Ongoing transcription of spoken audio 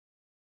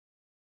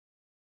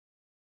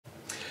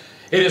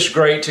It is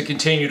great to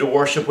continue to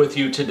worship with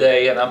you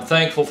today, and I'm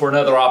thankful for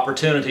another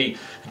opportunity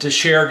to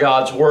share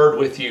God's Word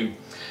with you.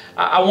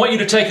 I want you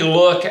to take a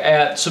look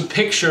at some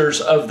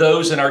pictures of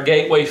those in our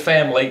Gateway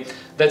family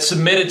that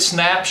submitted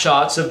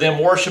snapshots of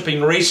them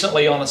worshiping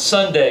recently on a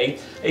Sunday,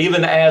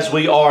 even as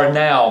we are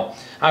now.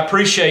 I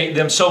appreciate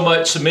them so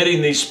much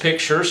submitting these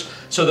pictures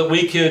so that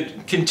we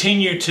could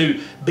continue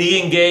to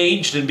be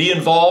engaged and be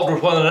involved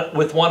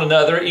with one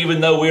another,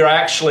 even though we are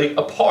actually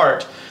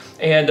apart.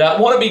 And I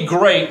want to be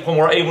great when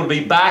we're able to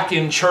be back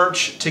in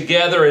church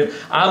together, and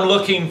I'm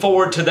looking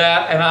forward to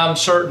that, and I'm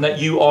certain that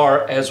you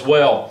are as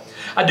well.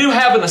 I do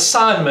have an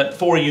assignment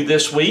for you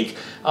this week,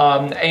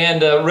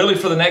 and really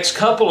for the next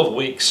couple of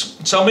weeks.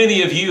 So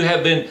many of you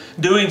have been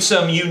doing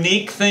some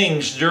unique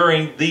things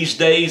during these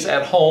days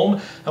at home,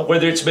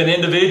 whether it's been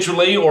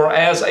individually or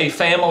as a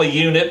family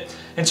unit.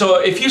 And so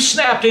if you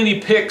snapped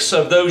any pics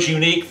of those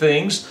unique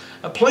things,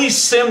 please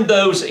send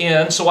those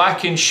in so I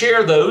can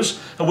share those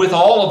with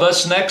all of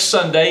us next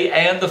Sunday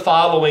and the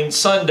following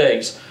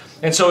Sundays.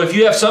 And so if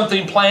you have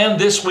something planned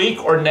this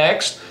week or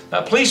next,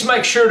 please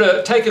make sure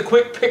to take a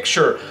quick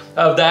picture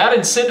of that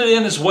and send it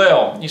in as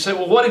well. You say,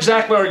 well, what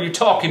exactly are you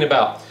talking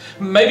about?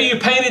 Maybe you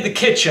painted the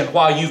kitchen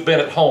while you've been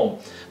at home.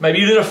 Maybe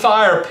you did a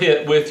fire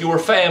pit with your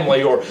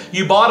family, or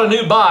you bought a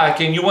new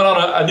bike and you went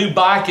on a new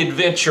bike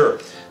adventure.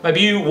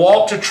 Maybe you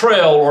walked a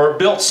trail or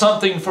built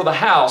something for the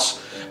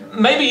house.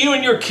 Maybe you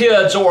and your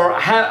kids, or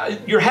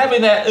you're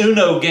having that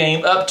Uno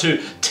game up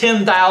to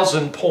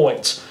 10,000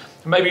 points.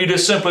 Maybe you're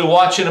just simply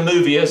watching a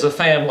movie as a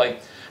family.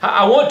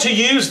 I want to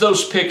use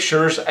those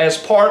pictures as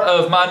part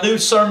of my new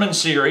sermon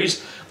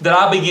series that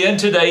I begin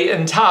today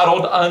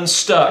entitled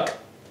Unstuck.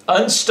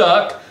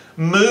 Unstuck,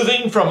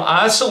 moving from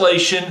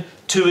isolation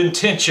to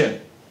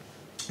intention.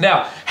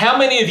 Now, how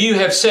many of you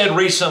have said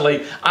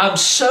recently, I'm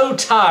so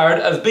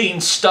tired of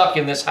being stuck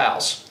in this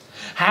house?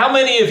 How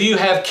many of you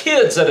have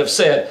kids that have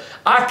said,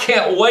 I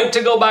can't wait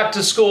to go back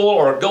to school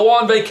or go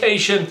on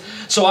vacation,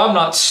 so I'm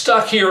not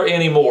stuck here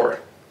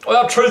anymore?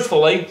 Well,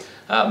 truthfully,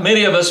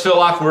 many of us feel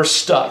like we're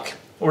stuck.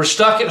 We're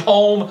stuck at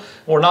home.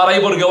 We're not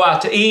able to go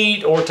out to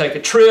eat or take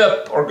a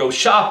trip or go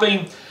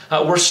shopping.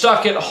 We're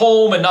stuck at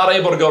home and not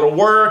able to go to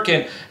work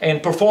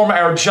and perform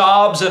our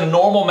jobs in a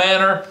normal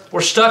manner.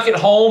 We're stuck at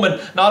home and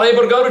not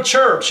able to go to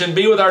church and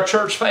be with our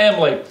church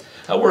family.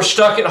 We're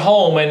stuck at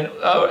home and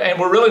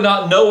we're really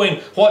not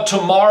knowing what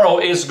tomorrow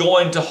is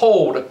going to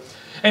hold.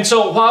 And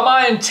so while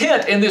my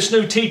intent in this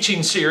new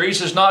teaching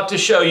series is not to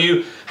show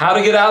you how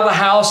to get out of the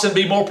house and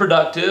be more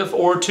productive,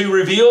 or to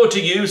reveal to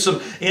you some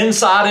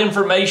inside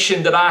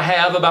information that I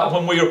have about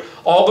when we're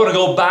all going to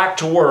go back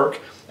to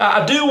work,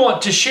 I do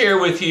want to share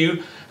with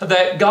you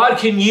that God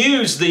can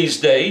use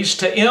these days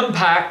to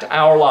impact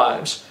our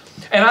lives.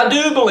 And I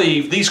do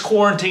believe these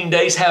quarantine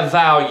days have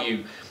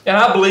value. And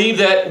I believe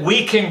that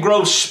we can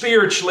grow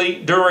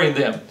spiritually during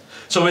them.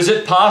 So is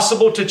it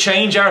possible to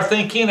change our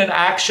thinking and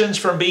actions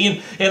from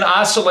being in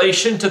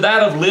isolation to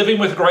that of living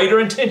with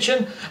greater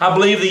intention? I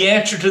believe the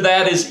answer to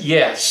that is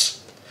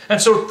yes. And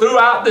so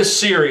throughout this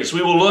series,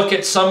 we will look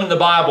at some in the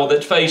Bible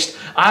that faced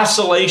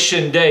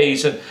isolation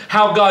days and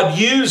how God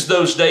used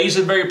those days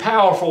in very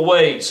powerful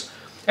ways.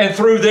 And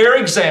through their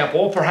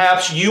example,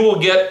 perhaps you will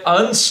get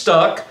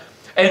unstuck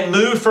and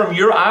move from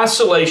your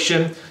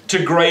isolation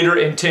to greater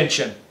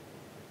intention.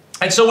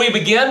 And so we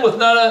begin with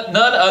none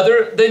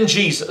other than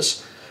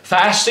Jesus,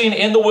 fasting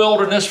in the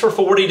wilderness for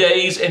 40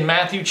 days in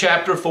Matthew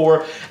chapter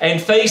 4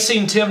 and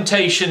facing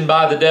temptation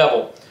by the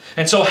devil.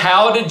 And so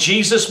how did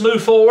Jesus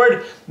move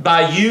forward?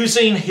 By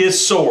using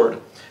His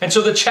sword. And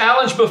so the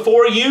challenge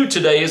before you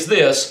today is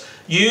this: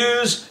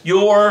 use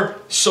your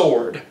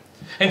sword.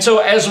 And so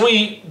as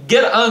we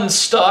get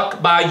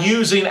unstuck by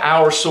using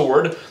our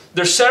sword,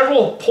 there's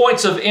several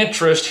points of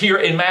interest here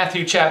in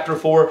Matthew chapter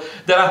 4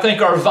 that I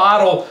think are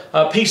vital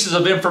pieces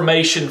of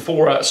information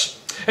for us.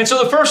 And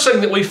so the first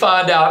thing that we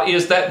find out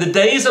is that the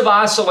days of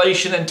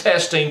isolation and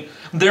testing,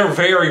 they're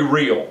very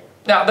real.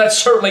 Now, that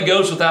certainly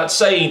goes without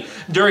saying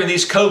during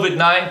these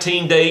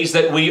COVID-19 days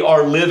that we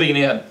are living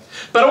in.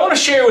 But I want to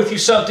share with you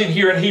something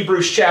here in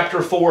Hebrews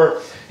chapter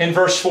 4 and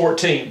verse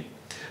 14.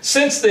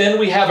 Since then,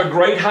 we have a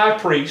great high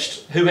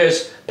priest who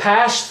has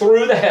passed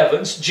through the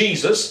heavens,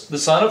 Jesus, the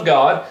Son of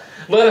God.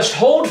 Let us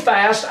hold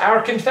fast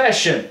our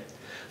confession.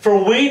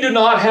 For we do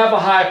not have a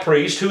high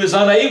priest who is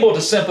unable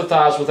to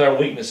sympathize with our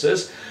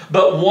weaknesses,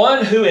 but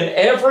one who in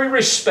every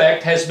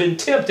respect has been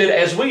tempted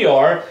as we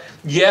are,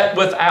 yet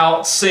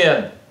without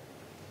sin.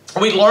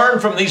 We learn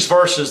from these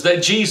verses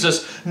that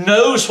Jesus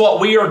knows what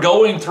we are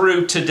going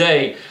through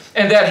today,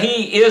 and that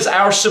He is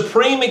our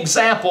supreme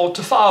example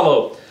to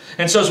follow.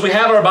 And so as we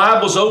have our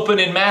Bibles open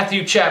in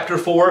Matthew chapter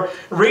 4,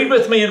 read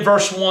with me in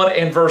verse 1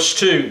 and verse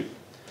 2.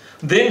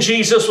 Then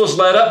Jesus was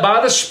led up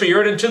by the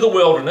Spirit into the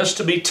wilderness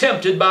to be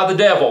tempted by the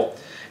devil.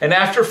 And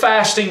after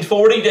fasting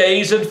 40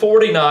 days and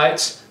 40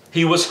 nights,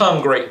 He was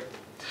hungry.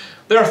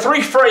 There are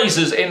three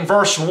phrases in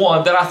verse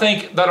 1 that I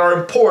think that are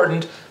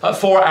important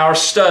for our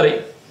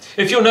study.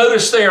 If you'll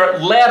notice there,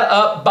 led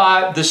up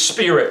by the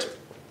Spirit.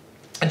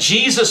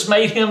 Jesus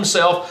made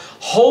himself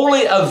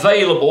wholly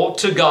available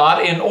to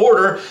God in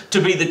order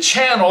to be the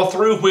channel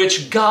through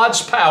which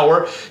God's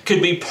power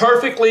could be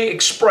perfectly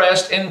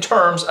expressed in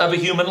terms of a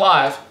human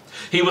life.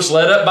 He was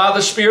led up by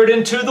the Spirit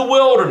into the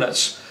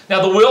wilderness.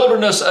 Now, the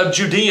wilderness of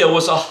Judea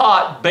was a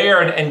hot,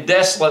 barren, and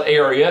desolate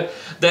area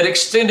that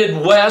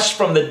extended west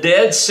from the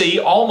Dead Sea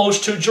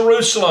almost to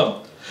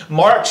Jerusalem.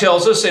 Mark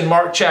tells us in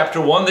Mark chapter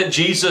 1 that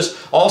Jesus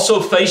also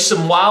faced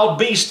some wild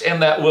beasts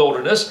in that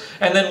wilderness.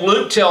 And then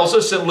Luke tells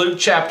us in Luke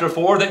chapter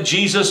 4 that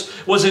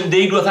Jesus was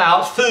indeed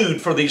without food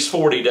for these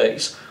 40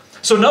 days.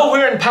 So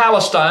nowhere in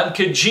Palestine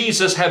could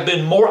Jesus have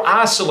been more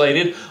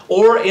isolated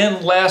or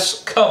in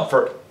less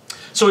comfort.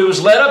 So he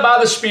was led up by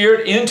the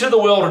Spirit into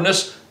the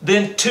wilderness,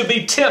 then to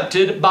be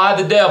tempted by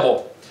the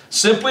devil.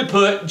 Simply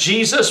put,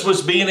 Jesus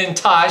was being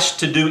enticed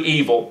to do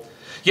evil.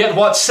 Yet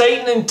what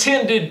Satan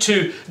intended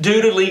to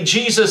do to lead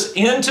Jesus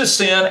into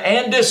sin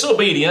and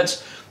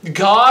disobedience,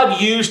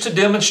 God used to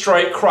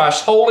demonstrate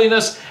Christ's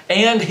holiness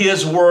and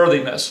His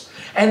worthiness.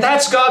 And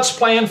that's God's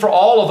plan for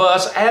all of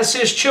us as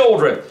His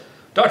children.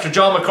 Dr.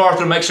 John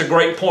MacArthur makes a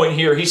great point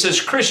here. He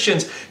says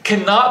Christians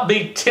cannot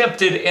be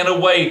tempted in a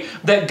way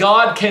that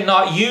God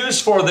cannot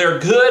use for their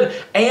good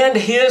and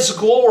His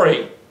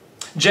glory.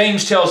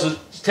 James tells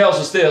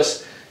us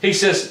this. He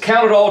says,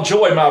 "Count it all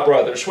joy, my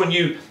brothers, when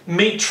you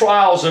meet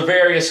trials of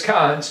various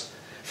kinds.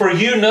 For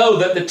you know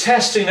that the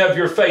testing of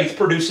your faith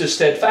produces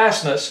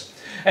steadfastness.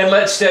 And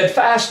let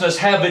steadfastness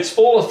have its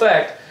full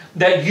effect,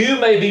 that you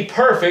may be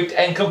perfect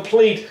and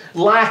complete,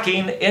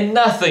 lacking in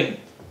nothing."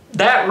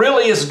 That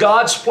really is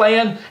God's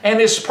plan and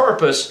His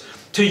purpose,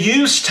 to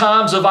use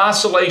times of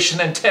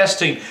isolation and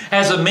testing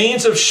as a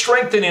means of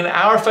strengthening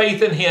our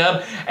faith in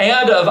Him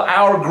and of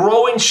our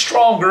growing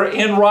stronger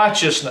in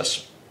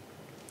righteousness.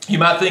 You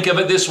might think of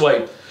it this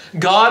way.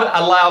 God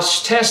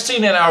allows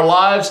testing in our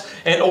lives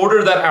in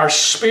order that our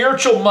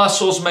spiritual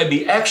muscles may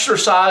be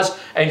exercised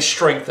and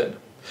strengthened.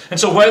 And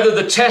so whether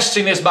the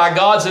testing is by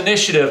God's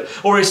initiative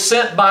or is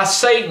sent by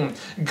Satan,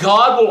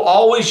 God will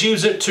always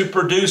use it to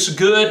produce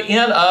good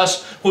in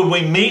us when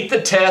we meet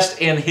the test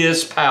in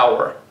His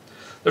power.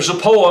 There's a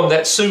poem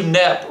that Sue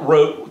Knepp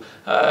wrote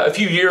a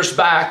few years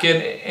back,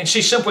 and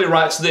she simply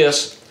writes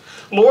this: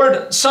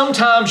 "Lord,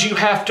 sometimes you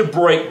have to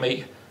break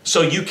me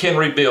so you can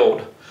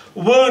rebuild.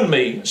 Wound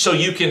me so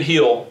you can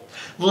heal.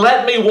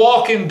 Let me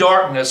walk in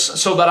darkness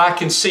so that I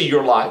can see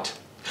your light.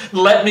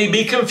 Let me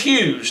be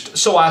confused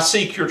so I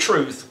seek your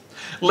truth.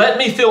 Let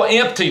me feel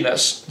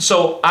emptiness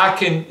so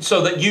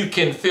that you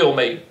can fill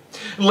me.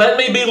 Let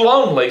me be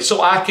lonely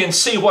so I can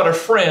see what a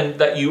friend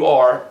that you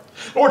are.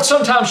 Lord,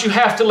 sometimes you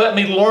have to let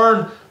me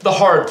learn the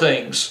hard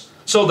things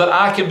so that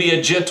I can be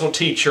a gentle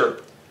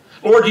teacher.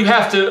 Lord, you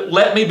have to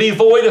let me be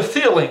void of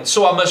feeling,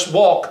 so I must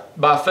walk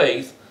by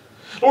faith.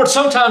 Lord,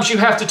 sometimes you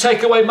have to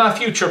take away my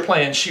future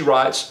plans," she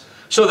writes,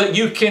 "so that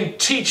you can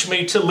teach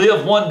me to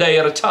live one day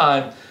at a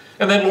time.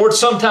 And then, Lord,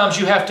 sometimes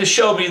you have to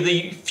show me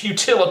the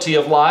futility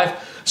of life,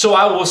 so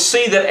I will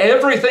see that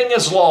everything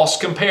is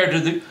lost compared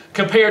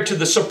to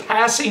the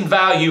surpassing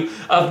value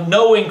of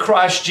knowing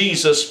Christ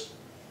Jesus,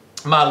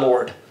 my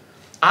Lord."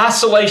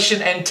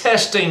 Isolation and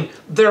testing,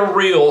 they're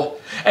real.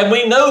 And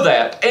we know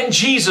that, and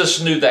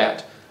Jesus knew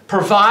that,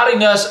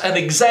 providing us an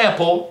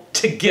example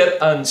to get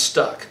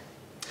unstuck.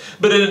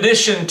 But in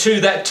addition to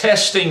that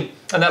testing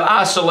and that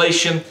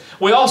isolation,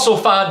 we also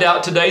find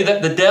out today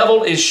that the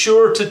devil is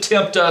sure to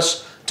tempt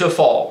us to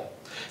fall.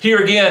 Here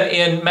again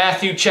in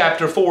Matthew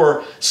chapter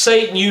 4,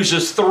 Satan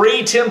uses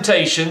 3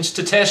 temptations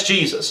to test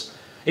Jesus.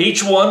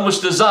 Each one was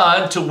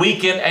designed to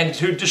weaken and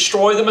to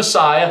destroy the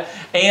Messiah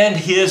and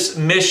His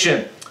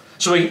mission.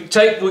 So we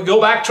go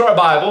back to our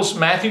Bibles,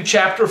 Matthew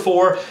chapter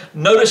 4.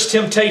 Notice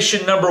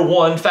temptation number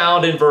 1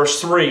 found in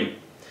verse 3.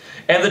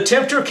 "And the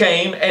tempter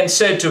came and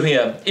said to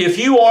him, If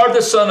you are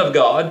the Son of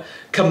God,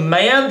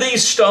 command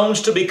these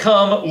stones to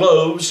become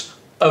loaves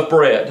of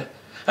bread."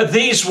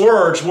 These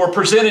words were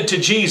presented to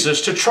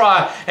Jesus to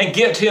try and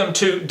get Him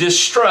to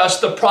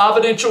distrust the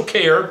providential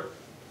care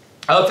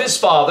of His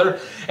Father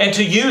and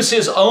to use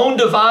His own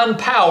divine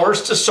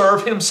powers to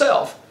serve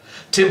Himself.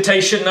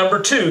 Temptation number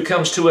 2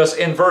 comes to us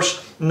in verse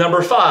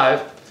number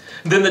 5.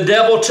 "Then the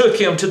devil took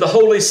him to the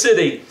holy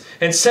city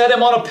and set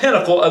him on a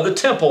pinnacle of the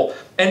temple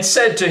and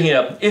said to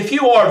him, If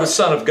you are the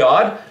Son of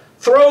God,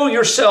 throw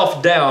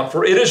yourself down,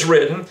 for it is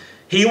written,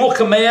 He will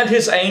command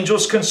His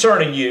angels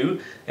concerning you,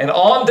 and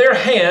on their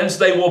hands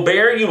they will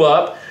bear you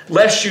up,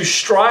 lest you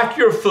strike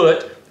your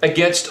foot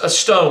against a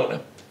stone."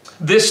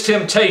 This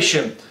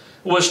temptation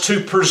was to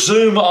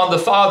presume on the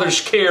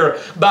Father's care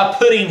by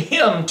putting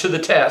Him to the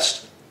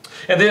test.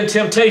 And then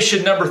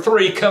temptation number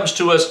 3 comes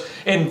to us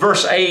in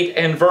verse 8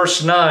 and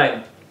verse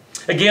 9.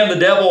 Again, the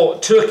devil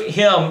took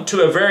him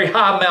to a very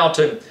high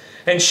mountain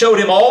and showed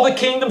him all the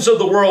kingdoms of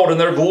the world and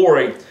their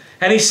glory.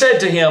 And he said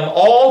to him,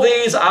 "All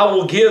these I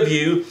will give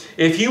you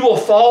if you will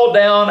fall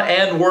down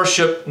and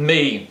worship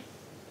me."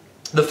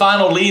 The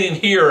final leading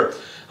here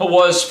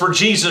was for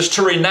Jesus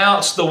to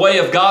renounce the way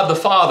of God the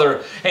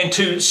Father and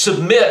to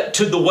submit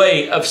to the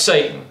way of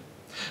Satan.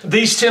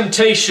 These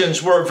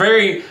temptations were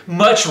very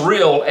much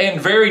real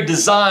and very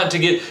designed to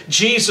get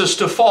Jesus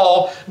to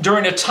fall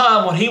during a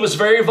time when he was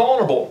very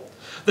vulnerable.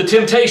 The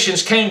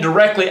temptations came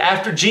directly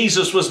after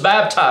Jesus was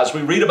baptized.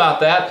 We read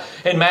about that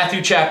in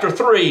Matthew chapter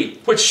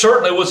 3, which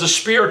certainly was a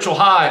spiritual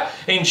high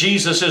in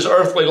Jesus'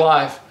 earthly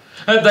life.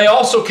 And they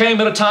also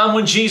came at a time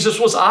when Jesus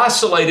was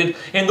isolated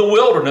in the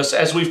wilderness,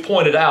 as we've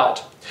pointed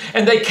out.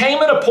 And they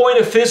came at a point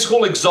of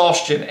physical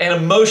exhaustion and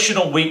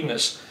emotional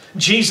weakness.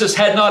 Jesus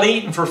had not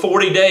eaten for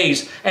 40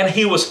 days and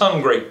he was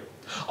hungry.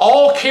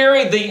 All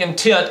carried the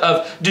intent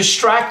of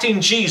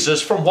distracting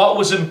Jesus from what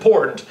was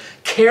important,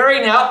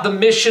 carrying out the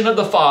mission of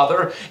the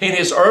Father in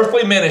his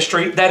earthly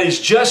ministry that is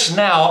just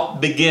now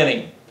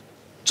beginning.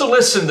 So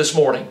listen this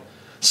morning.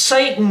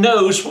 Satan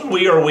knows when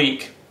we are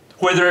weak,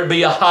 whether it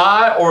be a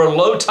high or a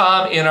low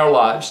time in our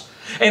lives.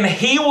 And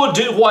he will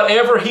do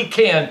whatever he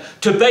can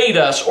to bait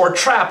us or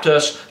trap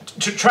us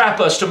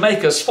to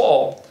make us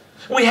fall.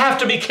 We have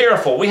to be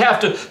careful. We have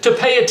to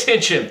pay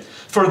attention.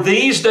 For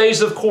these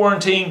days of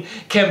quarantine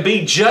can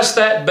be just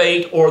that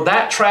bait or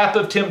that trap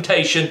of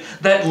temptation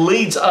that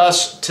leads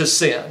us to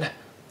sin.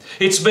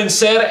 It's been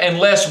said,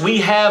 unless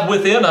we have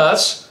within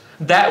us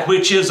that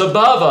which is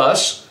above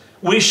us,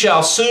 we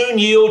shall soon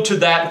yield to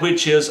that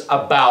which is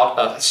about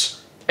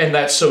us. And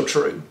that's so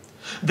true.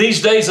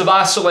 These days of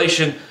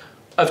isolation,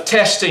 of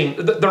testing,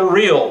 they're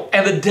real.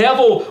 And the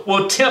devil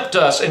will tempt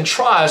us and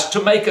tries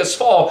to make us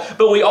fall.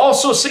 But we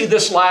also see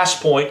this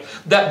last point,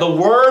 that the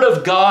Word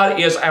of God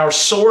is our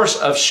source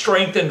of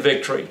strength and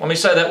victory. Let me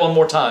say that one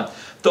more time.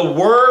 The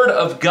Word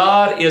of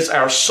God is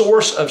our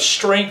source of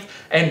strength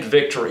and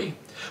victory.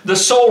 The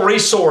sole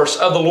resource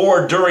of the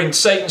Lord during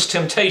Satan's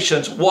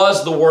temptations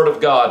was the Word of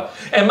God.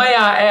 And may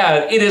I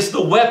add, it is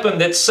the weapon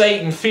that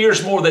Satan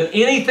fears more than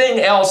anything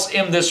else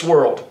in this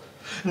world.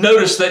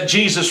 Notice that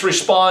Jesus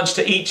responds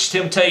to each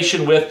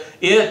temptation with,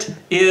 "It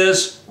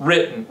is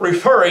written,"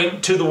 referring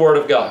to the Word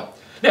of God.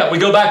 Now, we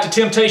go back to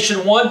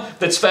temptation 1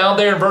 that's found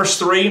there in verse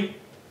 3.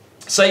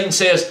 Satan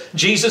says,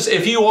 "Jesus,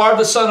 if you are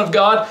the Son of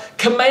God,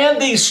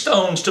 command these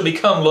stones to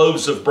become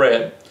loaves of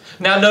bread."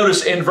 Now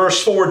notice in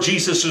verse 4,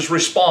 Jesus'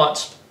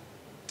 response.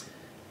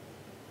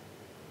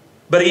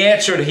 But he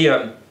answered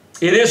him,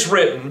 "It is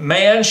written,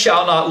 man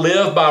shall not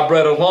live by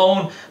bread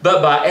alone,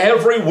 but by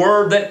every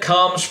word that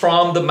comes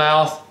from the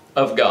mouth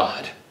of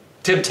God."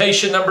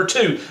 Temptation number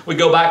 2, we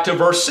go back to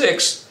verse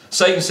 6.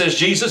 Satan says,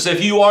 "Jesus,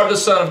 if you are the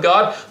Son of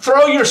God,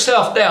 throw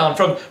yourself down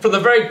from the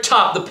very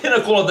top, the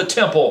pinnacle of the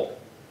temple."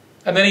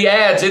 And then he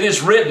adds, "It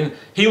is written,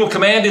 he will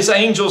command his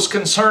angels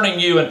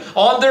concerning you, and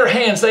on their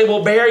hands they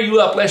will bear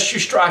you up, lest you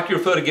strike your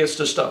foot against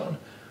a stone."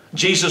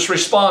 Jesus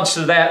responds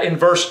to that in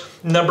verse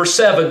number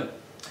 7.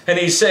 And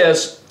he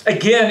says,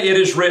 "Again it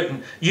is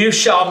written, you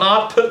shall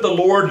not put the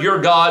Lord your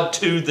God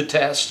to the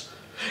test."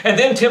 And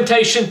then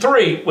temptation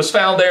 3 was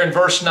found there in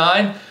verse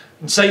 9.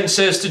 And Satan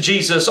says to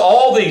Jesus,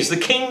 "All these, the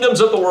kingdoms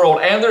of the world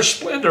and their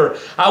splendor,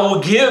 I will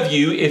give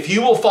you if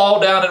you will fall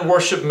down and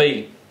worship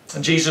me."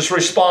 And Jesus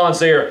responds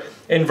there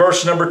in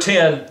verse number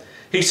 10.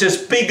 He says,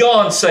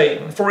 "Begone,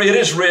 Satan, for it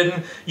is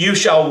written, you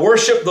shall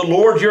worship the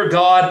Lord your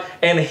God,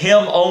 and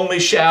him only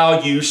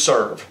shall you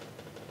serve."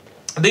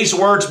 These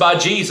words by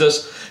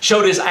Jesus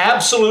showed his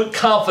absolute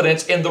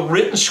confidence in the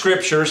written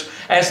scriptures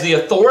as the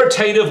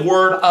authoritative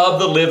word of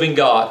the living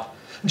God.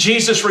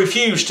 Jesus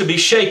refused to be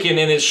shaken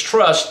in his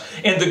trust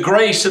in the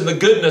grace and the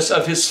goodness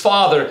of his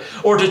Father,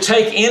 or to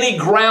take any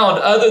ground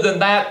other than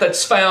that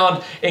that's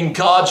found in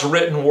God's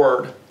written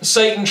word.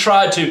 Satan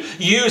tried to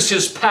use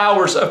his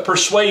powers of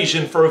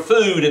persuasion for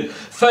food and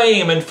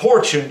fame and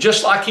fortune,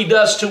 just like he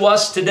does to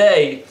us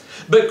today.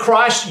 But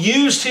Christ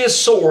used his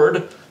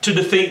sword to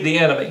defeat the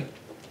enemy.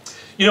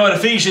 You know, in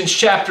Ephesians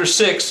chapter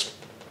 6,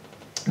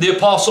 the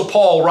Apostle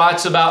Paul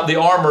writes about the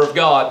armor of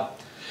God.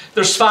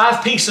 There's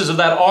 5 pieces of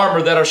that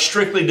armor that are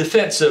strictly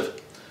defensive: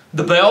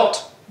 the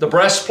belt, the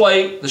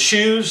breastplate, the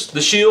shoes,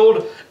 the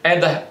shield,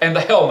 and the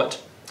helmet.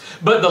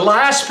 But the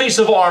last piece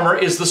of armor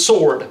is the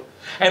sword.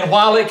 And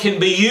while it can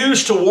be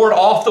used to ward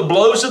off the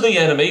blows of the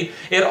enemy,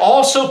 it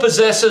also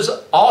possesses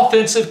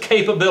offensive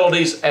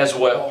capabilities as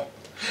well.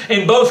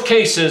 In both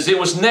cases, it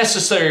was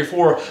necessary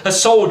for a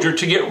soldier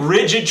to get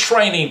rigid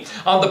training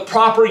on the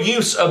proper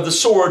use of the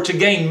sword to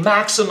gain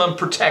maximum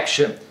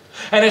protection.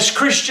 And as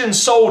Christian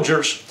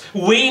soldiers,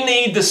 we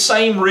need the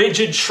same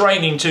rigid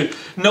training to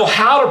know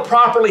how to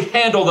properly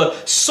handle the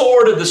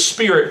sword of the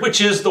Spirit,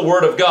 which is the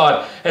Word of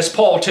God, as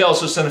Paul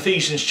tells us in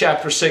Ephesians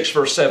chapter 6,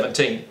 verse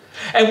 17.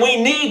 And we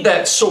need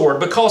that sword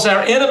because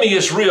our enemy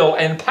is real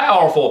and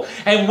powerful,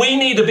 and we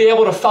need to be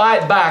able to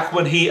fight back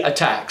when he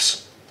attacks.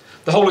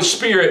 The Holy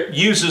Spirit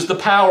uses the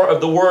power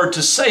of the Word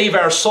to save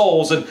our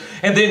souls and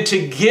then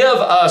to give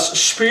us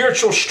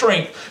spiritual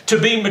strength to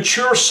be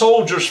mature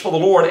soldiers for the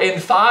Lord in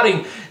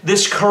fighting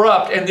this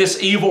corrupt and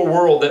this evil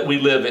world that we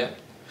live in.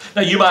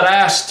 Now you might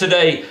ask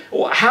today,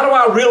 how do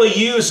I really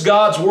use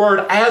God's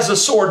Word as a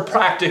sword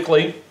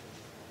practically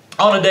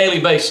on a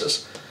daily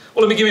basis?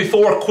 Well, let me give you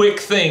 4 quick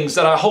things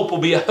that I hope will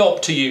be a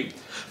help to you.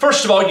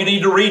 First of all, you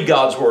need to read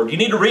God's Word. You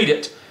need to read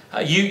it.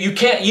 You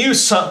can't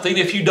use something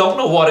if you don't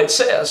know what it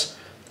says.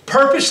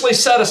 Purposely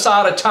set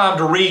aside a time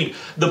to read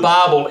the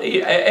Bible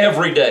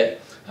every day.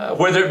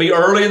 Whether it be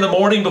early in the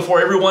morning before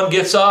everyone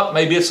gets up,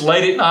 maybe it's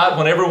late at night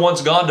when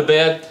everyone's gone to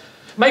bed.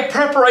 Make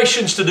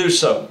preparations to do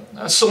so.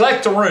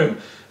 Select a room.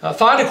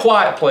 Find a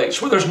quiet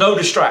place where there's no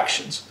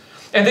distractions.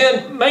 And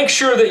then make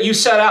sure that you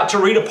set out to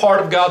read a part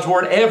of God's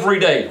Word every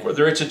day,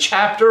 whether it's a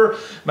chapter,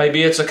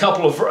 maybe it's a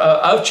couple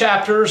of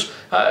chapters,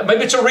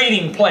 maybe it's a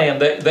reading plan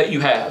that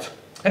you have.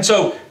 And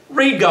so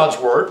read God's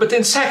Word, but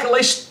then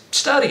secondly,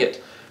 study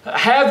it.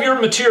 Have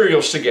your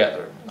materials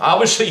together.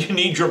 Obviously, you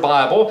need your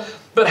Bible,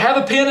 but have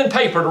a pen and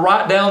paper to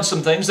write down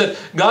some things that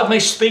God may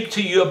speak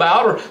to you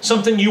about or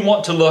something you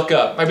want to look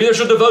up. Maybe there's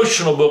a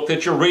devotional book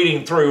that you're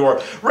reading through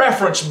or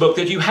reference book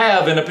that you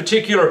have in a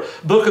particular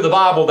book of the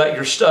Bible that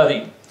you're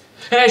studying.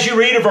 And as you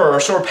read a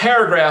verse or a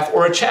paragraph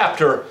or a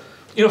chapter,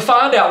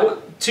 find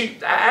out, to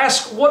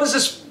ask, what does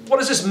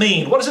this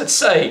mean? What does it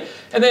say?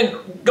 And then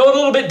go a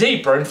little bit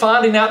deeper in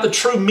finding out the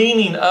true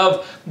meaning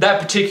of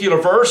that particular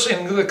verse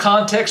in the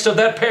context of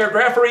that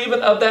paragraph or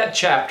even of that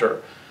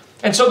chapter.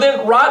 And so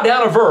then write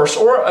down a verse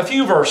or a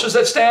few verses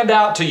that stand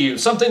out to you,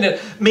 something that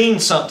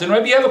means something.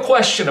 Maybe you have a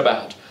question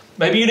about.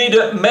 Maybe you need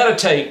to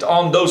meditate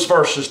on those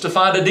verses to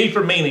find a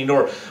deeper meaning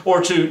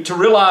or to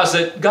realize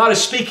that God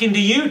is speaking to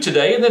you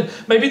today. And then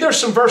maybe there's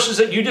some verses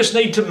that you just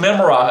need to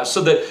memorize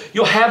so that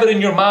you'll have it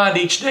in your mind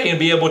each day and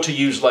be able to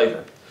use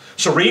later.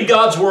 So read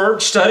God's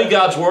Word, study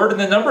God's Word, and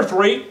then number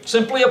 3,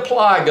 simply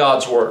apply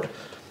God's Word.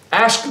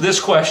 Ask this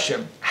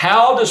question: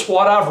 how does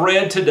what I've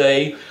read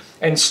today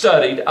and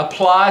studied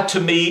apply to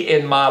me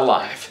in my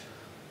life?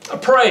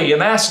 Pray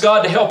and ask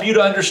God to help you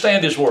to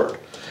understand His Word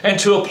and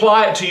to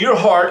apply it to your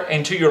heart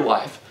and to your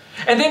life.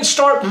 And then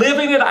start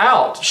living it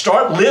out.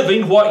 Start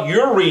living what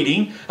you're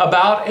reading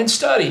about and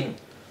studying.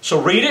 So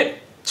read it,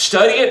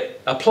 study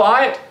it,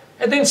 apply it,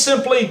 and then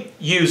simply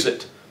use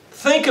it.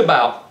 Think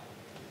about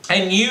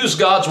and use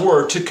God's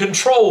Word to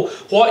control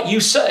what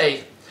you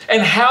say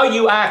and how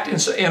you act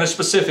in a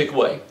specific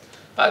way.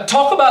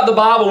 Talk about the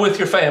Bible with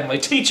your family.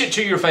 Teach it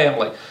to your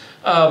family.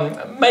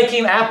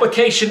 Making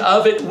application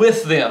of it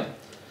with them.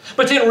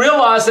 But then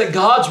realize that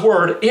God's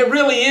Word, it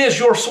really is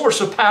your source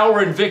of power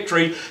and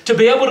victory to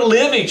be able to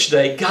live each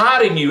day,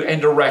 guiding you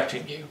and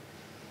directing you.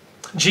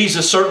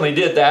 Jesus certainly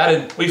did that,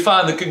 and we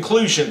find the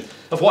conclusion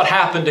of what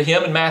happened to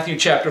Him in Matthew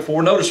chapter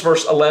 4. Notice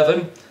verse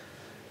 11.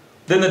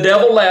 Then the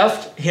devil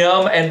left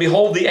him, and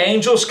behold, the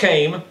angels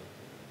came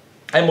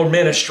and were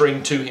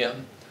ministering to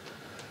him.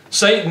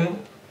 Satan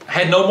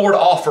had no more to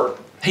offer.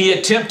 He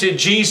had tempted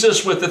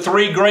Jesus with the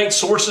 3 great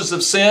sources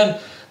of sin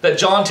that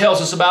John tells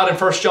us about in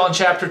 1 John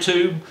chapter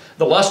 2.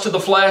 The lust of the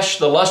flesh,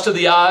 the lust of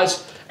the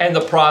eyes, and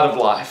the pride of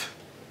life.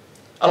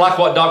 I like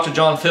what Dr.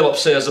 John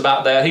Phillips says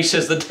about that. He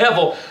says the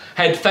devil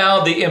had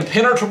found the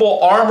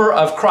impenetrable armor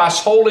of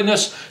Christ's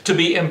holiness to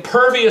be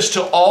impervious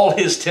to all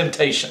his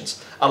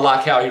temptations. I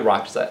like how he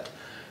writes that.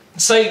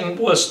 Satan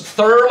was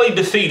thoroughly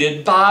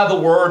defeated by the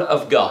Word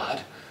of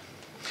God.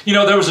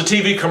 There was a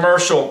TV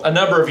commercial a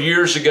number of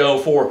years ago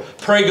for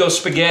Prego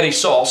spaghetti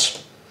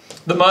sauce.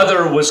 The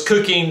mother was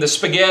cooking the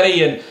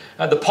spaghetti, and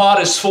the pot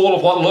is full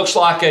of what looks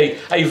like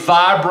a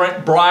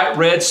vibrant, bright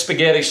red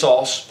spaghetti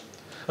sauce.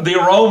 The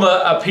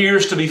aroma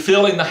appears to be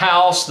filling the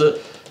house. The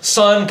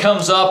son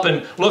comes up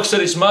and looks at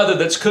his mother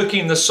that's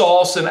cooking the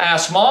sauce and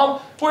asks,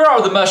 "Mom, where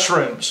are the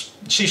mushrooms?"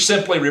 She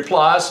simply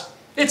replies,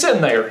 "It's in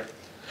there."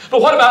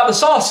 "But what about the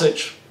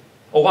sausage?"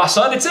 "Oh, why,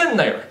 son, it's in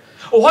there."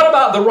 "Well, what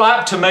about the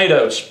ripe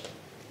tomatoes?"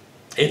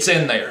 "It's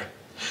in there."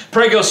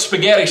 Prego's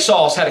spaghetti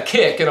sauce had a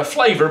kick and a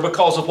flavor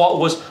because of what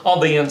was on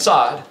the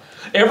inside.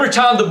 Every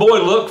time the boy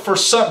looked for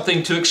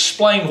something to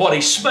explain what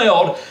he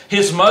smelled,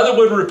 his mother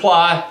would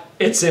reply,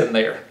 "It's in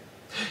there."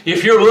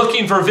 If you're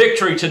looking for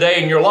victory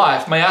today in your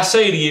life, may I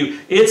say to you,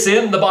 it's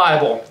in the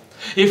Bible.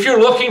 If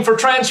you're looking for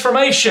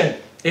transformation,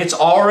 it's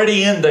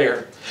already in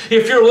there.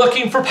 If you're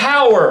looking for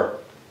power,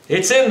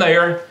 it's in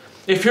there.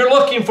 If you're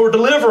looking for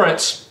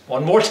deliverance,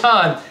 one more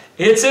time,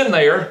 it's in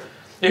there.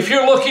 If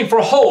you're looking for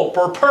hope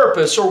or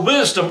purpose or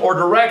wisdom or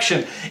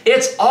direction,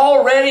 it's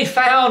already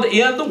found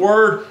in the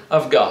Word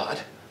of God.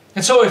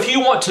 And so if you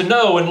want to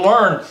know and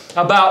learn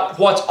about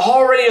what's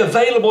already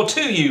available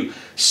to you,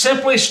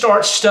 simply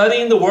start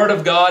studying the Word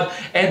of God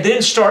and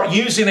then start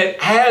using it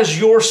as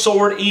your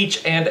sword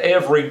each and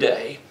every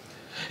day.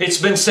 It's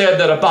been said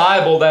that a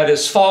Bible that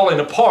is falling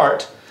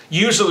apart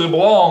usually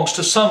belongs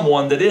to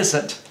someone that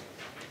isn't.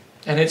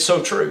 And it's so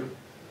true.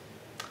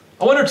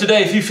 I wonder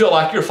today if you feel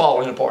like you're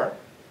falling apart.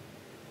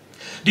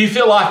 Do you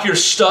feel like you're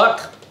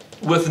stuck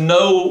with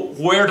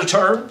nowhere to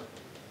turn?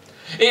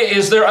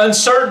 Is there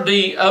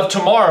uncertainty of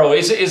tomorrow?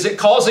 Is it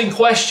causing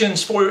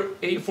questions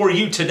for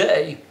you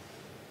today?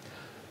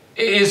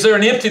 Is there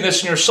an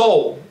emptiness in your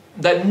soul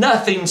that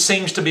nothing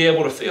seems to be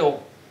able to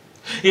fill?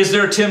 Is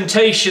there a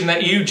temptation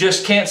that you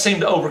just can't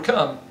seem to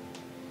overcome?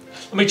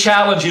 Let me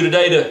challenge you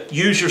today to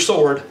use your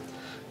sword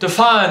to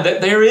find that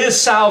there is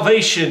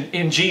salvation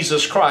in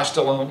Jesus Christ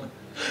alone.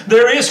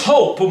 There is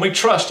hope when we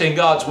trust in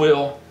God's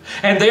will.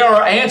 And there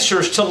are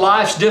answers to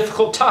life's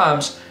difficult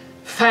times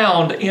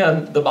found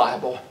in the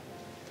Bible.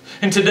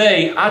 And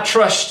today, I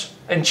trust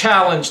and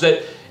challenge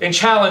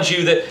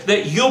you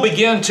that you'll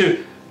begin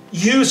to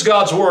use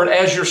God's Word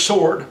as your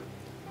sword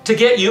to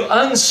get you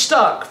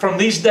unstuck from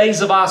these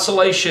days of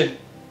isolation,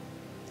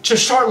 to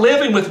start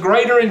living with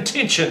greater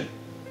intention.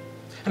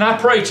 And I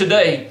pray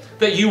today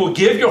that you will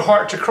give your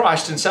heart to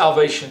Christ in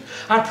salvation.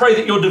 I pray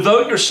that you'll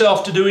devote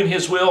yourself to doing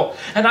His will.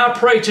 And I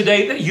pray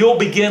today that you'll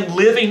begin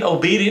living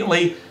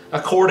obediently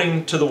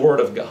according to the Word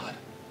of God.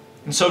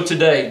 And so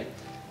today,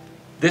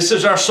 this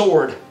is our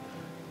sword,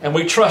 and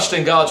we trust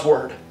in God's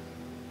Word.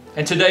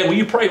 And today, will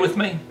you pray with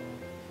me?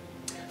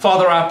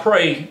 Father, I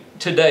pray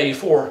today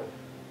for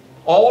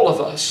all of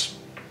us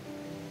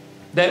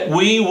that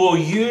we will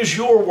use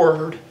your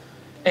Word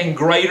in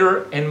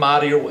greater and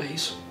mightier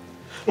ways.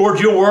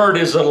 Lord, your Word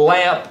is a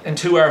lamp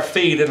unto our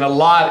feet and a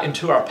light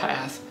into our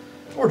path.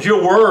 Lord,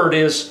 your Word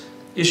is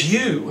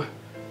you.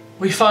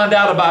 We find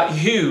out about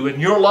you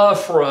and your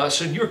love for us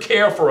and your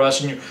care for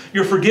us and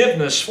your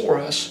forgiveness for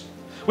us.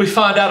 We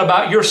find out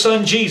about your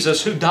Son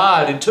Jesus, who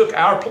died and took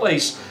our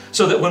place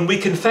so that when we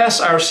confess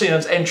our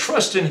sins and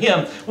trust in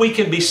Him, we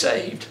can be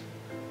saved.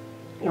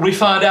 We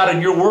find out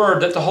in your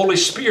Word that the Holy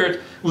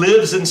Spirit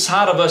lives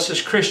inside of us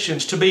as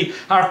Christians to be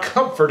our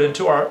comfort and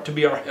to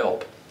be our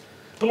help.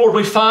 But Lord,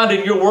 we find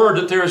in your Word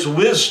that there is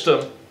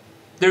wisdom,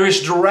 there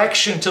is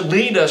direction to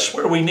lead us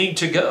where we need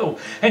to go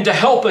and to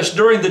help us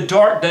during the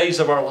dark days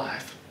of our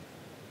life.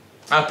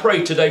 I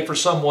pray today for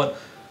someone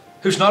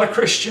who's not a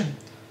Christian.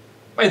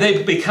 May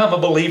they become a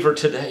believer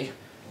today.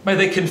 May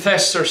they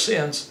confess their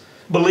sins,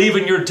 believe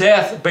in your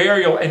death,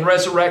 burial, and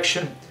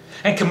resurrection,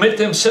 and commit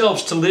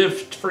themselves to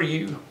live for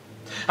you.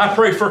 I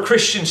pray for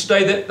Christians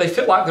today that they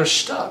feel like they're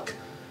stuck.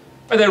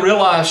 May they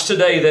realize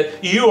today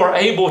that you are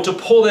able to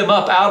pull them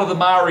up out of the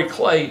miry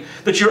clay,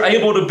 that you're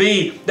able to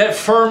be that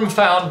firm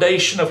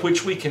foundation of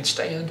which we can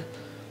stand.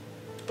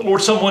 But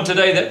Lord, someone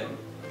today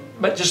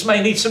that just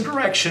may need some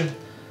direction.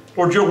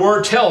 Lord, your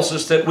Word tells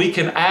us that we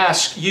can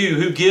ask you,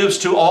 who gives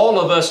to all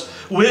of us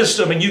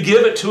wisdom, and you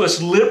give it to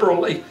us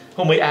liberally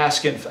when we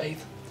ask in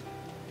faith.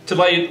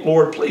 Today,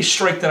 Lord, please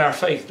strengthen our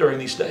faith during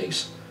these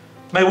days.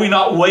 May we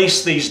not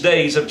waste these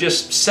days of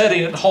just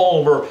sitting at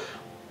home or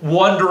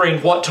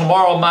wondering what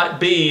tomorrow might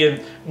be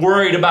and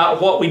worried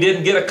about what we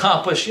didn't get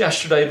accomplished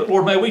yesterday. But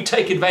Lord, may we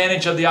take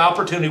advantage of the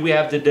opportunity we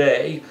have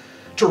today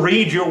to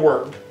read your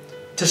Word,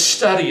 to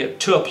study it,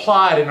 to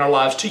apply it in our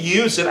lives, to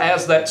use it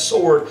as that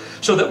sword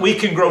so that we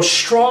can grow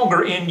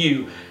stronger in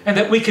you and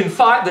that we can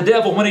fight the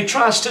devil when he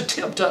tries to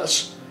tempt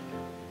us.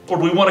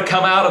 Lord, we want to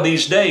come out of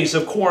these days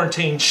of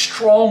quarantine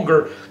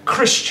stronger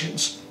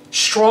Christians,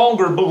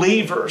 stronger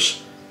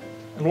believers.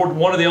 And Lord,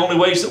 one of the only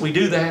ways that we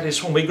do that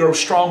is when we grow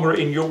stronger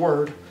in your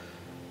Word.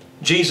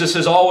 Jesus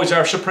is always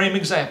our supreme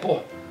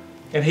example,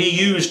 and He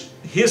used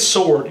His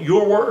sword,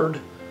 your Word,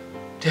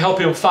 to help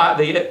Him fight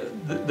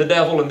the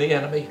devil and the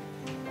enemy.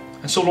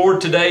 And so,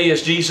 Lord, today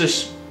as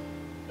Jesus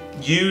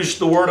used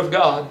the Word of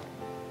God,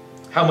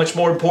 how much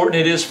more important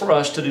it is for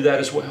us to do that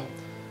as well.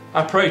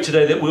 I pray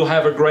today that we'll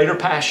have a greater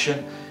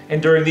passion,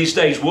 and during these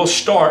days we'll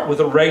start with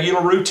a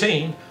regular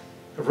routine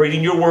of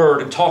reading your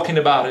Word and talking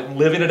about it and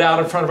living it out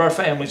in front of our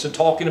families and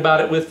talking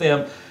about it with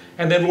them,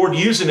 and then, Lord,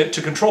 using it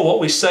to control what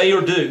we say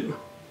or do.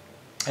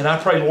 And I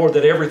pray, Lord,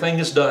 that everything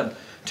is done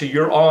to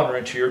your honor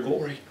and to your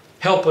glory.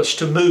 Help us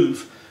to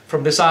move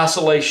from this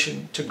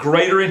isolation to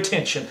greater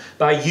intention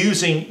by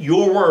using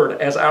your Word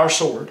as our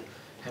sword.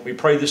 And we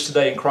pray this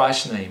today in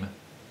Christ's name.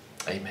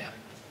 Amen.